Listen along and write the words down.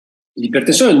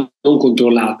L'ipertensione non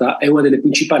controllata è una delle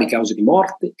principali cause di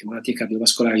morte e malattie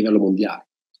cardiovascolari a livello mondiale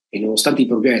e nonostante i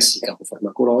progressi in campo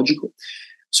farmacologico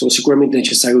sono sicuramente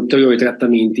necessari ulteriori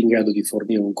trattamenti in grado di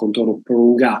fornire un controllo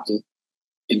prolungato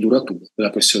e duraturo della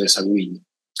pressione sanguigna.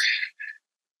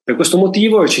 Per questo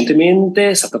motivo recentemente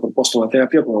è stata proposta una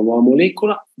terapia con una nuova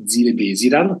molecola,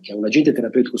 zilebesiran, che è un agente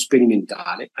terapeutico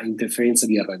sperimentale a interferenza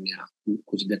di RNA, il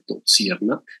cosiddetto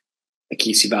SIRNA,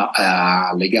 che si va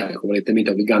a legare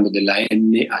covalentemente a un ligando della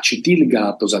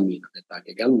N-acetilgalatosamina, detta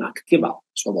GalNAc, che va a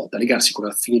sua volta a legarsi con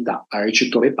affinità al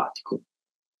recettore epatico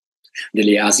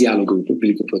delle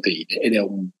asialoglicoproteine ed è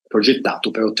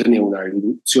progettato per ottenere una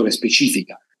riduzione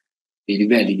specifica dei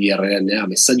livelli di RNA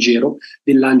messaggero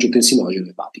dell'angiotensinogeno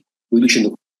epatico,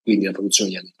 riducendo quindi la produzione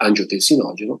di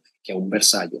angiotensinogeno, che è un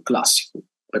bersaglio classico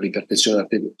per l'ipertensione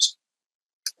arteriosa.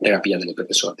 Terapia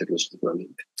dell'ipertensione arteriosa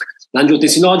sicuramente.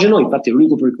 L'angiotensinogeno infatti è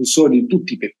l'unico precursore di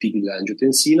tutti i peptidi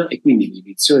dell'angiotensina e quindi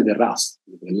l'inibizione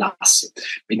dell'asse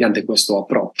mediante questo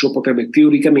approccio potrebbe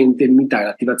teoricamente limitare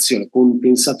l'attivazione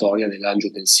compensatoria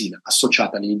dell'angiotensina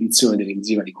associata all'inibizione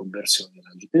dell'enzima di conversione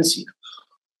dell'angiotensina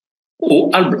o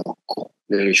al blocco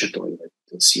del ricettore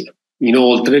dell'angiotensina.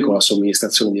 Inoltre, con la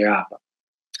somministrazione di APA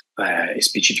è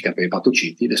specifica per i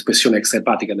epatociti, l'espressione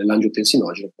extraepatica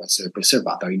dell'angiotensinogeno può essere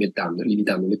preservata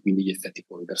limitandole quindi gli effetti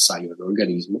fuori bersaglio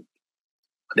dell'organismo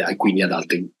e quindi ad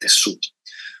altri tessuti.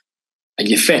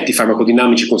 Gli effetti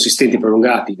farmacodinamici consistenti e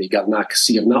prolungati dei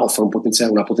GalNAc-SIRNA offrono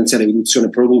una potenziale riduzione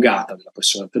prolungata della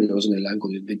pressione arteriosa nell'arco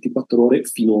di 24 ore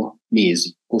fino a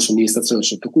mesi, con somministrazione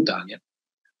sottocutanea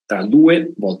tra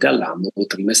 2 volte all'anno o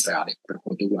trimestrale per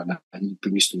quanto riguarda i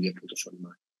primi studi appunto su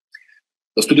animali.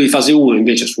 Lo studio di fase 1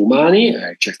 invece su umani,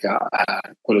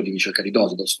 quello di ricerca di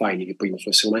dose finding che prima su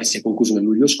esseri umani si è concluso nel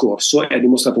luglio scorso e ha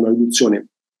dimostrato una riduzione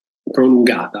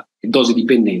prolungata e dose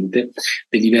dipendente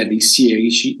dei livelli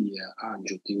sierici di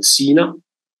angiotensina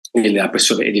e della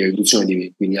pressione e di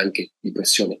riduzione quindi anche di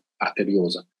pressione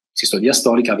arteriosa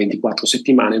sistodiastolica a 24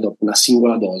 settimane dopo una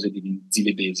singola dose di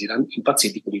zilebesiran in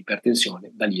pazienti con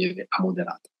ipertensione da lieve a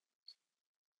moderata.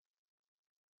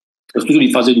 Lo studio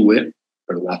di fase 2,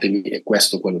 perdonatemi, è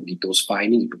questo quello di dose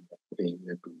finding,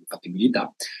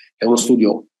 fattibilità, è uno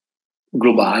studio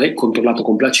globale, controllato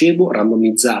con placebo,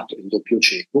 randomizzato in doppio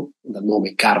cieco, dal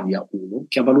nome KARDIA-1,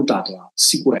 che ha valutato la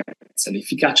sicurezza e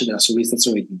l'efficacia della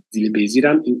somministrazione di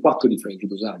zilebesiran in 4 differenti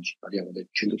dosaggi, parliamo del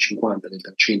 150, del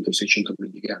 300 e 600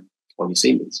 mg ogni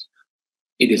 6 mesi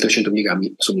e del 300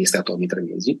 mg somministrato ogni 3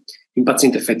 mesi, in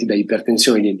pazienti affetti da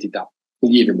ipertensione di entità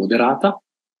lieve e moderata,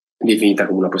 definita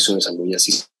come una pressione sanguigna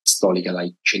sistolica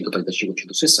dai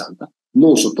 135-160,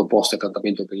 non sottoposta a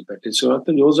trattamento per ipertensione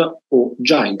arteriosa o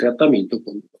già in trattamento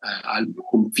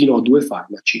con fino a 2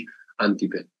 farmaci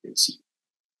antiipertensivi.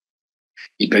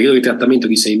 Il periodo di trattamento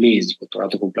di 6 mesi,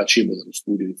 controllato con placebo dallo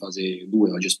studio di fase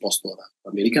 2 oggi esposto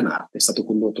all'American Heart, è stato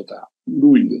condotto tra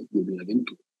luglio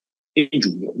 2021 e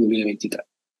giugno 2023.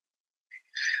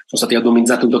 Sono stati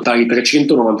randomizzati un totale di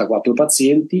 394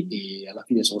 pazienti e alla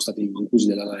fine sono stati inclusi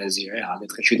nell'analisi reale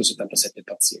 377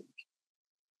 pazienti.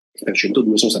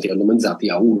 302 sono stati randomizzati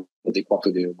a uno dei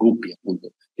 4 gruppi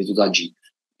appunto dei dosaggi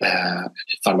del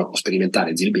farmaco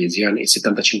sperimentale zilebesiran e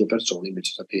 75 persone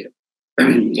invece sono state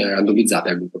randomizzate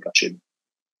al gruppo placebo,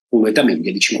 con un'età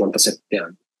media di 57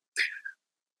 anni.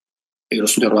 E lo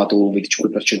studio ha trovato un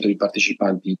 25% di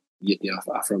partecipanti di etnia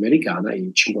afroamericana e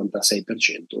il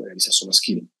 56% era di sesso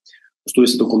maschile. Lo studio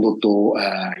è stato condotto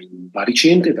in vari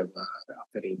centri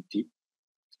afferenti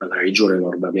alla regione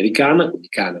nordamericana, quindi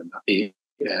Canada e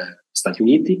Stati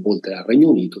Uniti, oltre al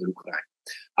Regno Unito e l'Ucraina.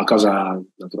 A causa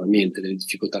naturalmente delle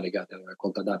difficoltà legate alla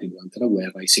raccolta dati durante la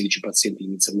guerra, i 16 pazienti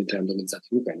inizialmente randomizzati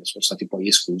in Ucraina sono stati poi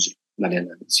esclusi dalle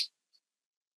analisi.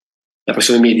 La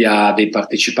pressione media dei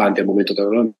partecipanti al momento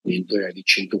dell'allenamento era di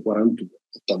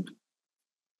 141-81.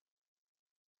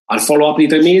 Al follow-up di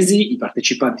 3 mesi, i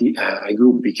partecipanti ai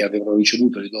gruppi che avevano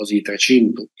ricevuto le dosi di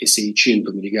 300 e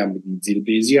 600 mg di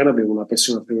zilebesiran avevano una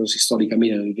pressione arteriosa sistolica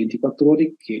media nelle 24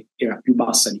 ore che era più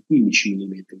bassa di 15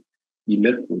 mm di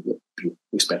mercurio più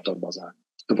rispetto al basale.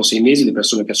 Dopo 6 mesi le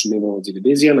persone che assumevano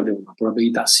zilebesiran avevano una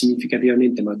probabilità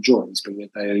significativamente maggiore di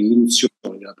sperimentare riduzione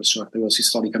della pressione arteriosa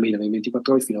sistolica media nelle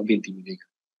 24 ore fino a 20 mg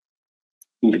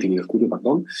di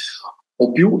mercurio,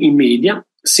 o più in media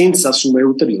senza assumere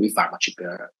ulteriori farmaci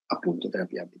per appunto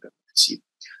terapia antiipertensiva.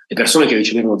 Le persone che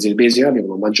ricevevano zilebesiran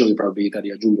avevano maggiori probabilità di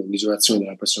raggiungere misurazione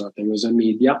della pressione arteriosa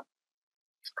media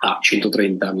a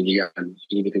 130 mg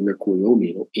di mercurio o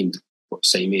meno entro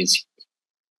 6 mesi.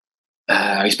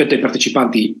 Rispetto ai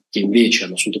partecipanti che invece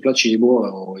hanno assunto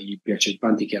placebo, i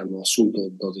partecipanti che hanno assunto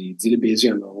dosi di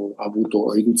zilebesiran hanno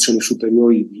avuto riduzioni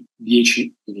superiori di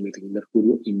 10 mm di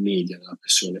mercurio in media della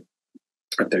pressione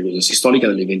arteriosa sistolica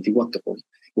delle 24 ore,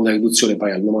 una riduzione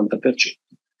pari al 90%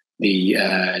 dei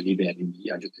livelli di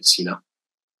angiotensina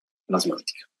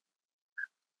plasmatica.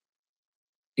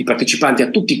 I partecipanti a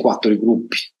tutti i 4 i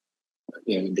gruppi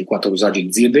dei 4 dosaggi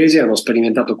di zilebesiran hanno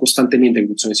sperimentato costantemente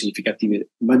riduzioni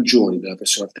significative maggiori della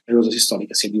pressione arteriosa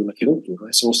sistolica sia diurna che notturna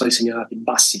e sono stati segnalati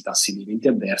bassi tassi di eventi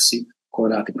avversi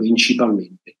correlati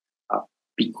principalmente a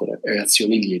piccole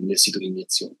reazioni lievi nel sito di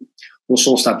iniezione. Non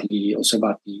sono stati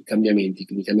osservati cambiamenti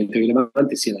clinicamente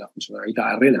rilevanti sia nella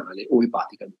funzionalità renale o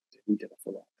epatica dell'intera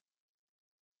folata.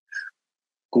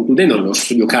 Concludendo, nello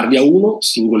studio KARDIA-1,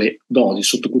 singole dosi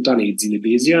sottocutanee di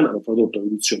zilebesiran hanno prodotto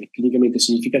riduzioni clinicamente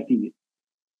significative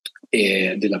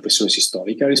della pressione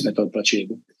sistolica rispetto al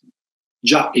placebo,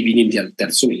 già evidenti al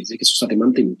 3° mese, che sono state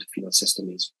mantenute fino al 6°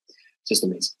 mese.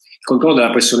 Il controllo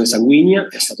della pressione sanguigna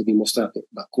è stato dimostrato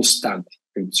da costante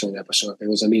riduzione della pressione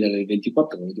arteriosa media nelle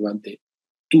 24 ore durante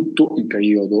tutto il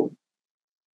periodo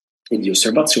di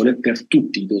osservazione per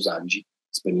tutti i dosaggi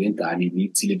sperimentali di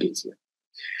zilebesiran.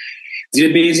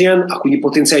 Zilebesiran ha quindi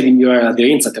potenziale di migliorare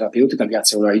l'aderenza terapeutica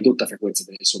grazie a una ridotta frequenza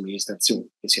delle somministrazioni,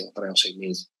 che siano 3 o 6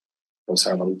 mesi. Non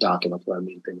sarà valutato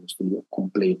naturalmente nello studio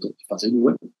completo di fase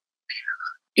 2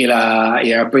 e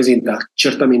rappresenta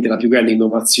certamente la più grande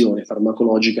innovazione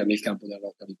farmacologica nel campo della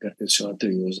lotta all'ipertensione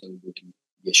arteriosa negli ultimi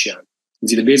 10 anni.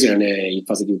 Zilebesiran è in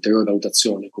fase di ulteriore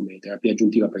valutazione come terapia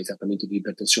aggiuntiva per il trattamento di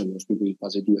ipertensione nello studio di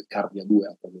fase 2 KARDIA-2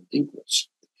 attualmente in corso,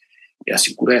 e la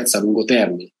sicurezza a lungo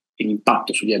termine e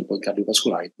l'impatto sugli endpoint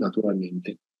cardiovascolari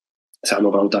naturalmente saranno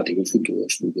valutati in un futuro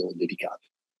studio dedicato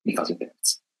di fase 3.